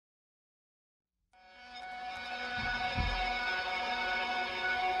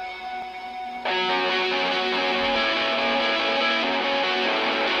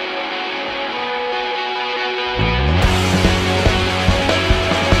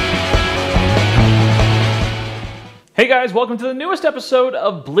Hey guys, welcome to the newest episode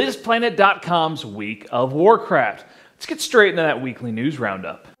of BlizzPlanet.com's Week of Warcraft. Let's get straight into that weekly news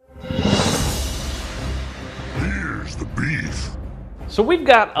roundup. Here's the beef. So we've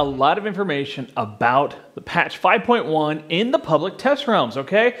got a lot of information about the patch 5.1 in the public test realms,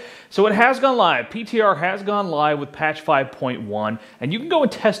 okay? So it has gone live. PTR has gone live with patch 5.1, and you can go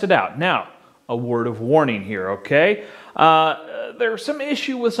and test it out. Now, a word of warning here, okay? There's some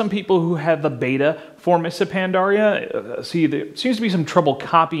issue with some people who have the beta for Mists of Pandaria. See, there seems to be some trouble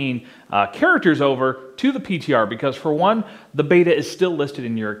copying characters over to the PTR because, for one, the beta is still listed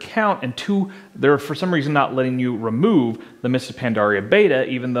in your account, and two, they're for some reason not letting you remove the Mists of Pandaria beta,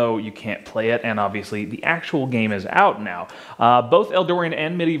 even though you can't play it, and obviously the actual game is out now. Both Eldorian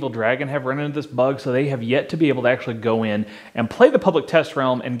and Medieval Dragon have run into this bug, so they have yet to be able to actually go in and play the public test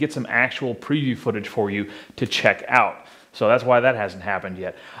realm and get some actual preview footage for you to check out. So that's why that hasn't happened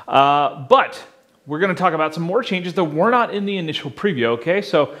yet. But we're going to talk about some more changes that were not in the initial preview, okay?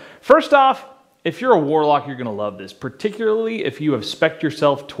 So first off, if you're a Warlock, you're going to love this, particularly if you have spec'd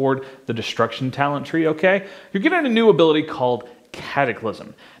yourself toward the Destruction talent tree, okay? You're getting a new ability called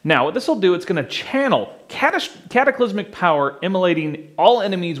Cataclysm. Now, what this will do, it's going to channel cataclysmic power emanating all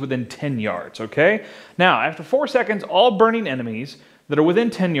enemies within 10 yards, okay? Now, after 4 seconds, all burning enemies that are within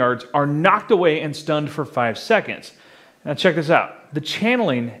 10 yards are knocked away and stunned for 5 seconds. Now check this out. The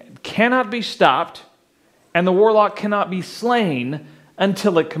channeling cannot be stopped, and the Warlock cannot be slain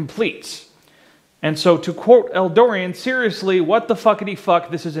until it completes. And so, to quote Eldorian, seriously, what the fuckity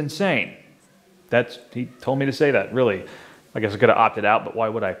fuck, this is insane. He told me to say that, really. I guess I could have opted out, but why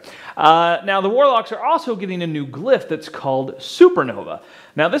would I? Now, the Warlocks are also getting a new glyph that's called Supernova.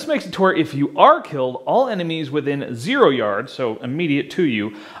 Now, this makes it to where if you are killed, all enemies within 0 yards, so immediate to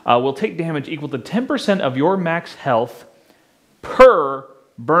you, will take damage equal to 10% of your max health per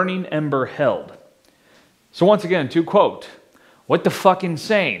burning ember held. So once again, to quote, what the fuck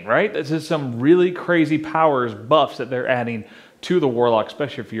insane, right? This is some really crazy powers, buffs that they're adding to the Warlock,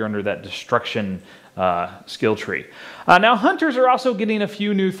 especially if you're under that destruction skill tree. Now, Hunters are also getting a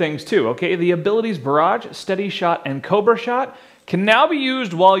few new things too, okay? The abilities Barrage, Steady Shot, and Cobra Shot can now be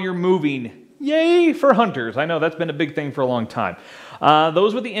used while you're moving. Yay for Hunters. I know that's been a big thing for a long time.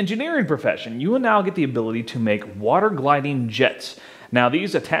 Those with the engineering profession, you will now get the ability to make water gliding jets. Now,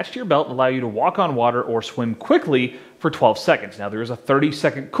 these attach to your belt allow you to walk on water or swim quickly for 12 seconds. Now, there is a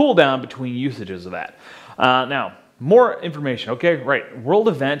 30-second cooldown between usages of that. Now, more information, okay? Right, world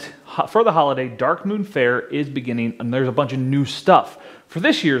event for the holiday, Dark Moon Fair is beginning, and there's a bunch of new stuff for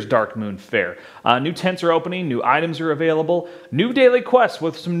this year's Dark Moon Fair. New tents are opening, new items are available, new daily quests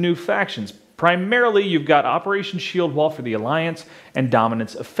with some new factions. Primarily, you've got Operation Shield Wall for the Alliance and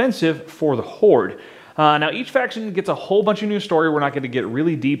Dominance Offensive for the Horde. Now, each faction gets a whole bunch of new story. We're not going to get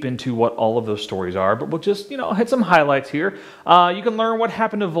really deep into what all of those stories are, but we'll just, hit some highlights here. You can learn what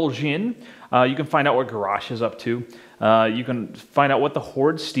happened to Vol'jin. You can find out what Garrosh is up to. You can find out what the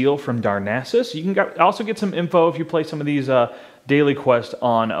Horde steal from Darnassus. You can also get some info if you play some of these daily quests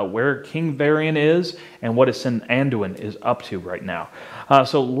on where King Varian is and what Asin Anduin is up to right now.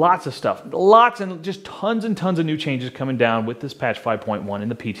 So lots of stuff. Lots and just tons and tons of new changes coming down with this patch 5.1 in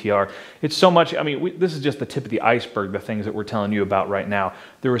the PTR. It's so much, this is just the tip of the iceberg, the things that we're telling you about right now.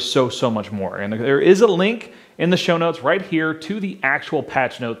 There is so much more. And there is a link in the show notes right here to the actual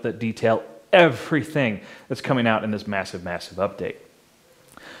patch notes that detail everything that's coming out in this massive update.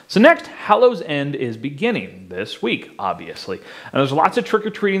 So next, Hallow's End is beginning this week, obviously. And there's lots of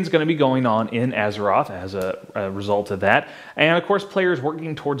trick-or-treating going to be going on in Azeroth as a result of that. And of course, players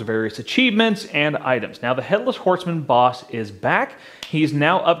working towards various achievements and items. Now, the Headless Horseman boss is back. He's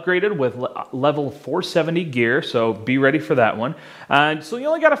now upgraded with level 470 gear, so be ready for that one. So you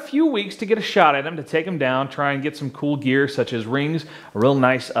only got a few weeks to get a shot at him, to take him down, try and get some cool gear such as rings, a real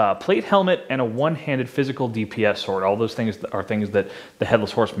nice plate helmet, and a one-handed physical DPS sword. All those things are things that the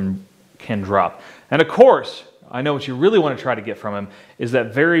Headless Horseman can drop. And of course, I know what you really want to try to get from him is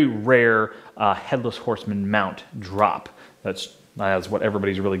that very rare Headless Horseman mount drop. That's what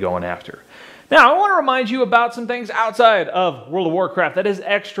everybody's really going after. Now, I want to remind you about some things outside of World of Warcraft. That is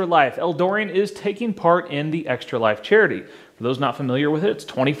Extra Life. Eldorian is taking part in the Extra Life charity. For those not familiar with it, it's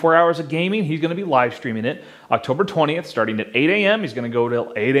 24 hours of gaming. He's going to be live streaming it October 20th, starting at 8 a.m. He's going to go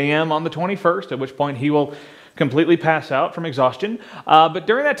till 8 a.m. on the 21st, at which point he will completely pass out from exhaustion. But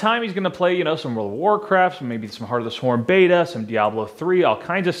during that time, he's going to play, some World of Warcraft, maybe some Heart of the Swarm beta, some Diablo 3, all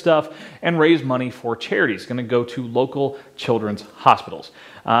kinds of stuff, and raise money for charity. He's going to go to local children's hospitals.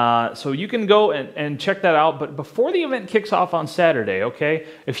 So you can go and check that out. But before the event kicks off on Saturday, okay,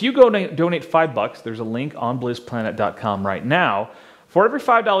 if you go donate $5, there's a link on BlizzPlanet.com right now. For every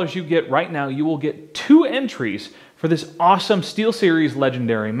 $5 you get right now, you will get 2 entries for this awesome SteelSeries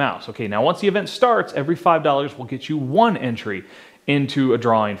Legendary mouse. Okay, now once the event starts, every $5 will get you 1 entry into a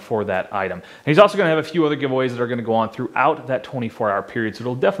drawing for that item. And he's also going to have a few other giveaways that are going to go on throughout that 24-hour period, so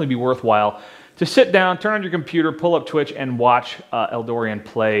it'll definitely be worthwhile to sit down, turn on your computer, pull up Twitch, and watch Eldorian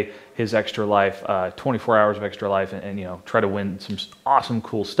play his Extra Life, 24 hours of Extra Life, and you know, try to win some awesome,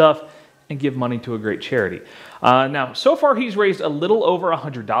 cool stuff and give money to a great charity. Now, so far he's raised a little over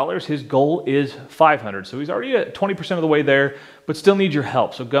 $100. His goal is $500, so he's already at 20% of the way there, but still needs your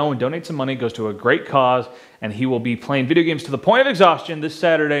help. So go and donate some money. It goes to a great cause, and he will be playing video games to the point of exhaustion this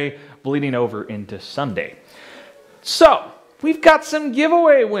Saturday, bleeding over into Sunday. So, we've got some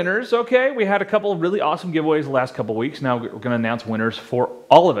giveaway winners, okay? We had a couple of really awesome giveaways the last couple of weeks. Now we're going to announce winners for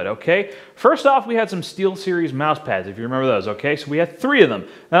all of it, okay? First off, we had some SteelSeries mouse pads, if you remember those, okay? So we had 3 of them.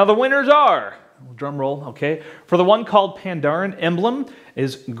 Now the winners are, drum roll, okay? For the one called Pandaren Emblem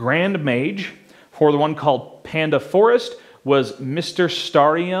is grandemage. For the one called Panda Forest was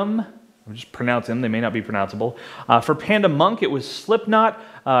MrStarym. I'm just pronouncing them, they may not be pronounceable. For Panda Monk, it was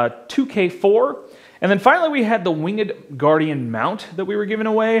Slipknot 2K4. And then finally, we had the Winged Guardian mount that we were giving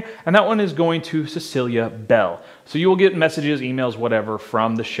away, and that one is going to Cecilia Bell. So you will get messages, emails, whatever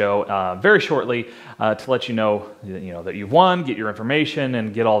from the show very shortly to let you know that you've won, get your information,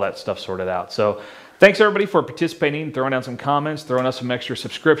 and get all that stuff sorted out. So thanks everybody for participating, throwing down some comments, throwing us some extra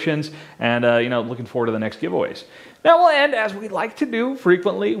subscriptions, and looking forward to the next giveaways. Now we'll end, as we like to do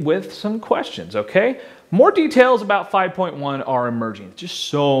frequently, with some questions, okay? More details about 5.1 are emerging. Just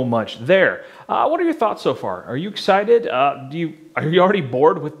so much there. What are your thoughts so far? Are you excited? Are you already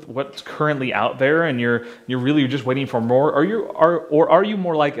bored with what's currently out there, and you're really just waiting for more? Or are you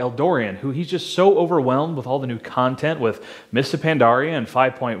more like Eldorian, who he's just so overwhelmed with all the new content with Mists of Pandaria and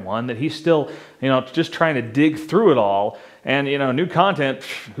 5.1 that he's still just trying to dig through it all? And new content.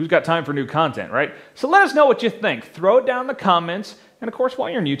 Who's got time for new content, right? So let us know what you think. Throw it down in the comments. And of course, while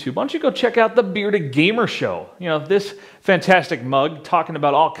you're on YouTube, why don't you go check out the Bearded Gamer Show? This fantastic mug talking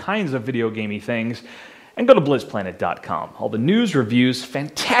about all kinds of video gamey things. And go to blizzplanet.com. All the news, reviews,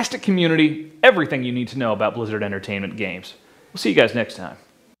 fantastic community, everything you need to know about Blizzard Entertainment games. We'll see you guys next time.